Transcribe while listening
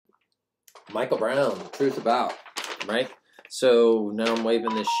Michael Brown, Truth About, right? So now I'm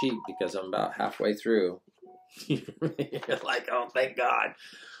waving this sheet because I'm about halfway through. You're like, oh, thank God.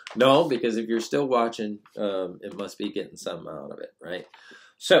 No, because if you're still watching, it must be getting something out of it, right?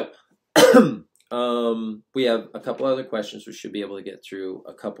 So we have a couple other questions. We should be able to get through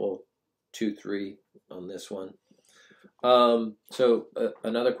a couple, 2, 3 on this one.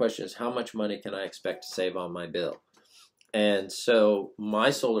 Another question is, how much money can I expect to save on my bill? And so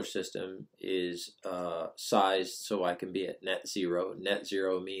my solar system is sized so I can be at net zero. Net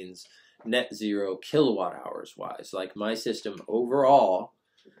zero means net zero kilowatt hours wise. Like my system overall,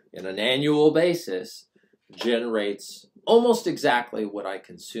 in an annual basis, generates almost exactly what I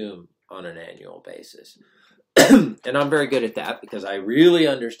consume on an annual basis. And I'm very good at that because I really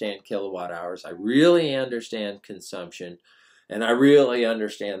understand kilowatt hours. I really understand consumption. And I really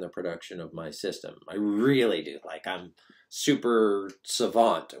understand the production of my system. I really do. Like I'm super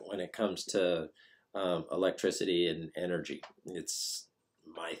savant when it comes to electricity and energy. It's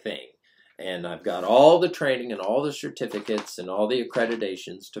my thing. And I've got all the training and all the certificates and all the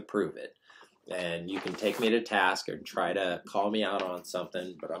accreditations to prove it. And you can take me to task and try to call me out on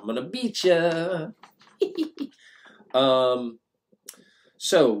something, but I'm going to beat you. How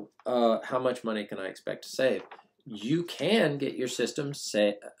much money can I expect to save? You can get your system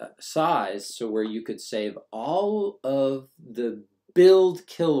size so where you could save all of the billed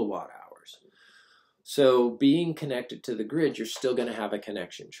kilowatt hours. So being connected to the grid, you're still going to have a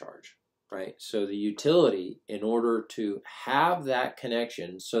connection charge, right? So the utility, in order to have that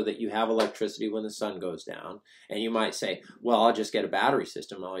connection so that you have electricity when the sun goes down, and you might say, well, I'll just get a battery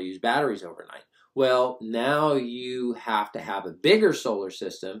system. I'll use batteries overnight. Well, now you have to have a bigger solar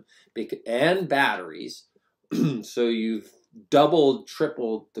system and batteries. So you've doubled,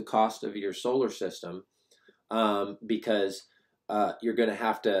 tripled the cost of your solar system because you're going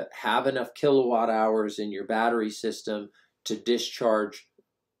to have enough kilowatt hours in your battery system to discharge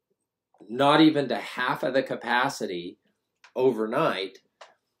not even to half of the capacity overnight.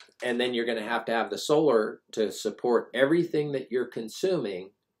 And then you're going to have the solar to support everything that you're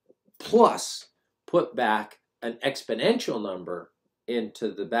consuming, plus put back an exponential number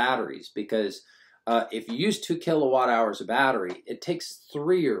into the batteries, because if you use 2 kilowatt hours of battery, it takes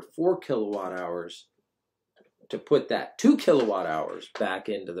 3 or 4 kilowatt hours to put that 2 kilowatt hours back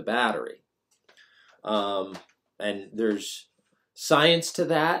into the battery. And there's science to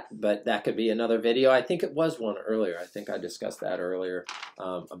that, but that could be another video. I think it was one earlier. I think I discussed that earlier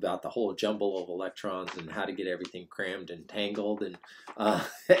about the whole jumble of electrons and how to get everything crammed and tangled,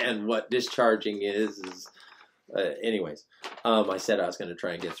 and what discharging is anyways, I said I was going to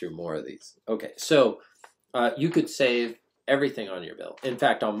try and get through more of these. Okay, so you could save everything on your bill. In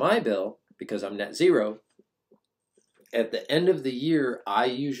fact, on my bill, because I'm net zero, at the end of the year, I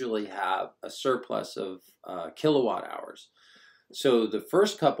usually have a surplus of kilowatt hours. So the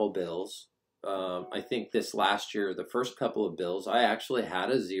first couple bills, I think this last year, the first couple of bills, I actually had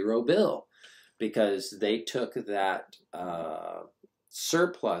a zero bill because they took that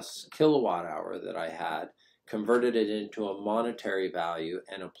surplus kilowatt hour that I had, converted it into a monetary value,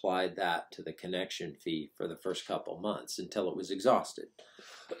 and applied that to the connection fee for the first couple months until it was exhausted.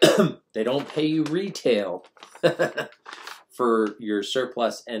 They don't pay you retail for your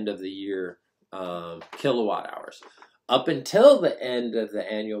surplus end of the year kilowatt hours. Up until the end of the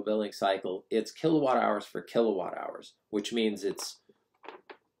annual billing cycle, it's kilowatt hours for kilowatt hours, which means it's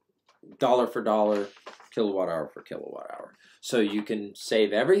dollar for dollar, kilowatt hour for kilowatt hour. So you can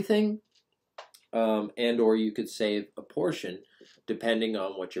save everything, and or you could save a portion depending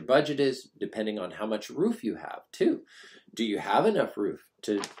on what your budget is, depending on how much roof you have too. Do you have enough roof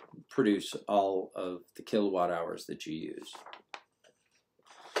to produce all of the kilowatt hours that you use?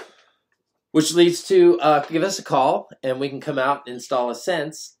 Which leads to give us a call and we can come out and install a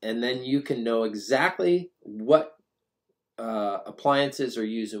Sense, and then you can know exactly what appliances are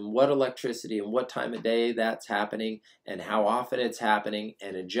using what electricity and what time of day that's happening and how often it's happening,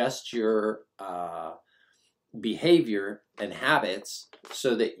 and adjust your behavior and habits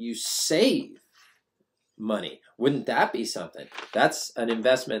so that you save money. Wouldn't that be something? That's an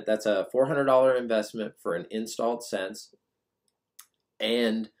investment. That's a $400 investment for an installed Sense,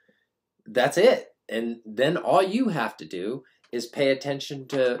 and that's it. And then all you have to do is pay attention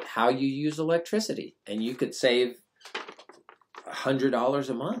to how you use electricity, and you could save $100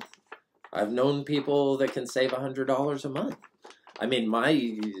 a month. I've known people that can save $100 a month. I mean,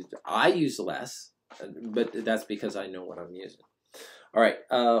 I use less, but that's because I know what I'm using. All right,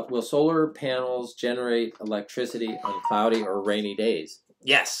 will solar panels generate electricity on cloudy or rainy days?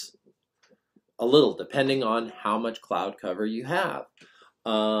 Yes, a little, depending on how much cloud cover you have.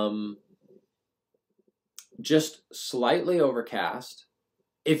 just slightly overcast.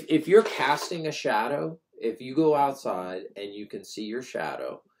 If you're casting a shadow, if you go outside and you can see your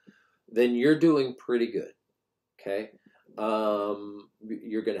shadow, then you're doing pretty good. Okay,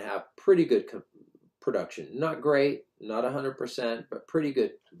 you're going to have pretty good production. Not great, not 100%, but pretty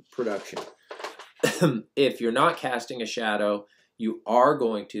good production. If you're not casting a shadow, you are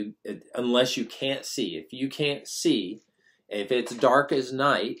going to, unless you can't see. If you can't see, if it's dark as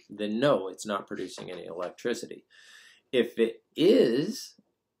night, then no, it's not producing any electricity. If it is,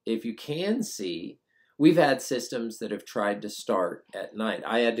 if you can see, we've had systems that have tried to start at night.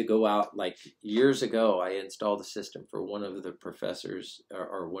 I had to go out, like years ago, I installed a system for one of the professors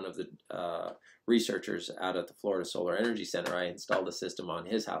or one of the researchers out at the Florida Solar Energy Center. I installed a system on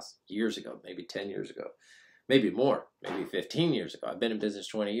his house years ago, maybe 10 years ago, maybe more, maybe 15 years ago. I've been in business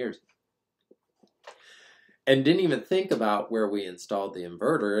 20 years. And didn't even think about where we installed the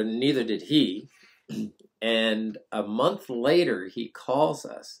inverter, and neither did he. And a month later, he calls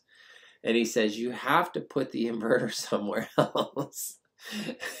us and he says, you have to put the inverter somewhere else.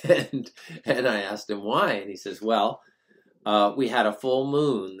 and I asked him why, and he says, well, we had a full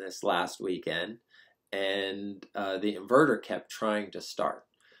moon this last weekend, and the inverter kept trying to start.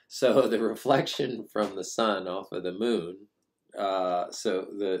 So the reflection from the sun off of the moon, so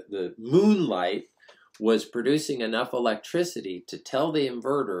the moonlight was producing enough electricity to tell the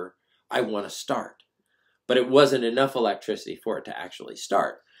inverter, I want to start. But it wasn't enough electricity for it to actually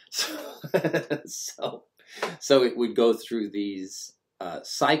start. So it would go through these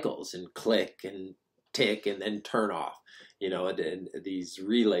cycles and click and tick and then turn off, you know, and these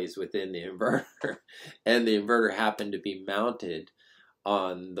relays within the inverter. And the inverter happened to be mounted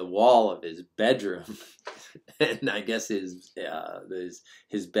on the wall of his bedroom, and I guess his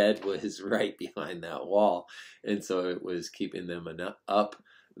bed was right behind that wall, and so it was keeping them up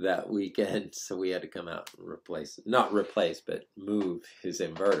that weekend. So we had to come out and not replace, but move his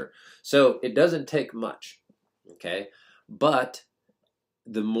inverter. So it doesn't take much, okay? But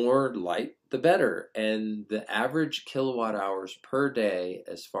the more light, the better. And the average kilowatt hours per day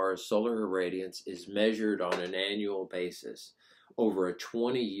as far as solar irradiance is measured on an annual basis over a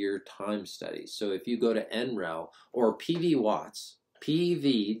 20-year time study. So if you go to NREL or PV Watts,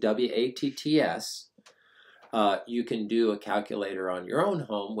 PVWATTS, you can do a calculator on your own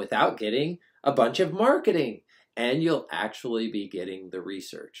home without getting a bunch of marketing, and you'll actually be getting the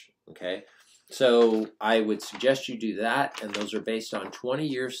research, okay? So I would suggest you do that, and those are based on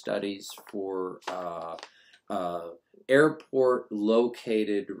 20-year studies for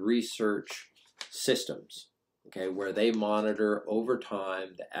airport-located research systems, okay, where they monitor over time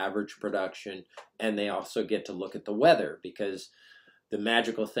the average production, and they also get to look at the weather, because the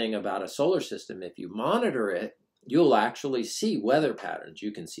magical thing about a solar system, if you monitor it, you'll actually see weather patterns.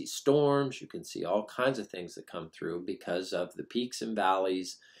 You can see storms, you can see all kinds of things that come through because of the peaks and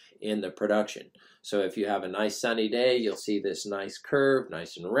valleys in the production. So if you have a nice sunny day, you'll see this nice curve,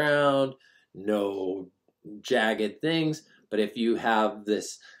 nice and round, no jagged things. But if you have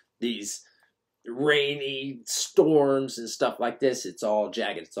these rainy storms and stuff like this, it's all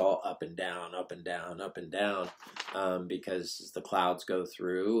jagged, it's all up and down, up and down, up and down, because the clouds go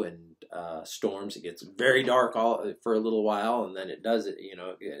through, and storms, it gets very dark for a little while, and then it does it, you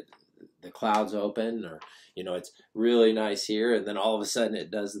know, the clouds open, or, you know, it's really nice here, and then all of a sudden it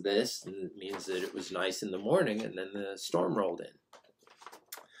does this, and it means that it was nice in the morning, and then the storm rolled in.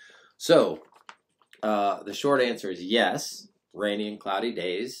 So the short answer is yes, rainy and cloudy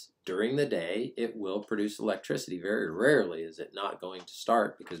days during the day, it will produce electricity. Very rarely is it not going to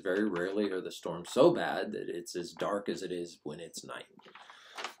start, because very rarely are the storms so bad that it's as dark as it is when it's night.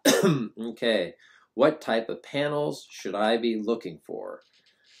 Okay, what type of panels should I be looking for?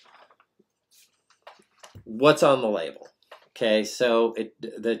 What's on the label? Okay, so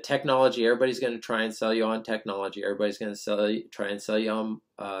the technology, everybody's going to try and sell you on technology. Everybody's going to try and sell you on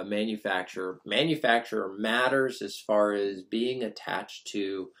manufacturer. Manufacturer matters as far as being attached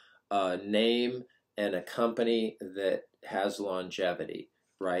to a name and a company that has longevity,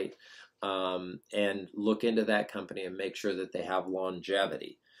 right? And look into that company and make sure that they have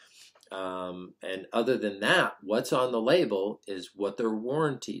longevity. And other than that, what's on the label is what they're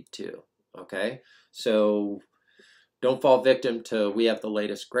warranted to, okay? So don't fall victim to, we have the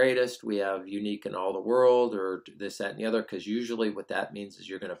latest, greatest, we have unique in all the world, or this, that, and the other, because usually what that means is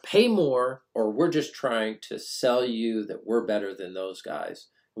you're going to pay more, or we're just trying to sell you that we're better than those guys,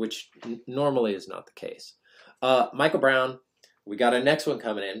 which normally is not the case. Michael Brown, we got a next one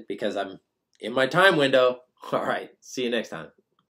coming in because I'm in my time window. All right, see you next time.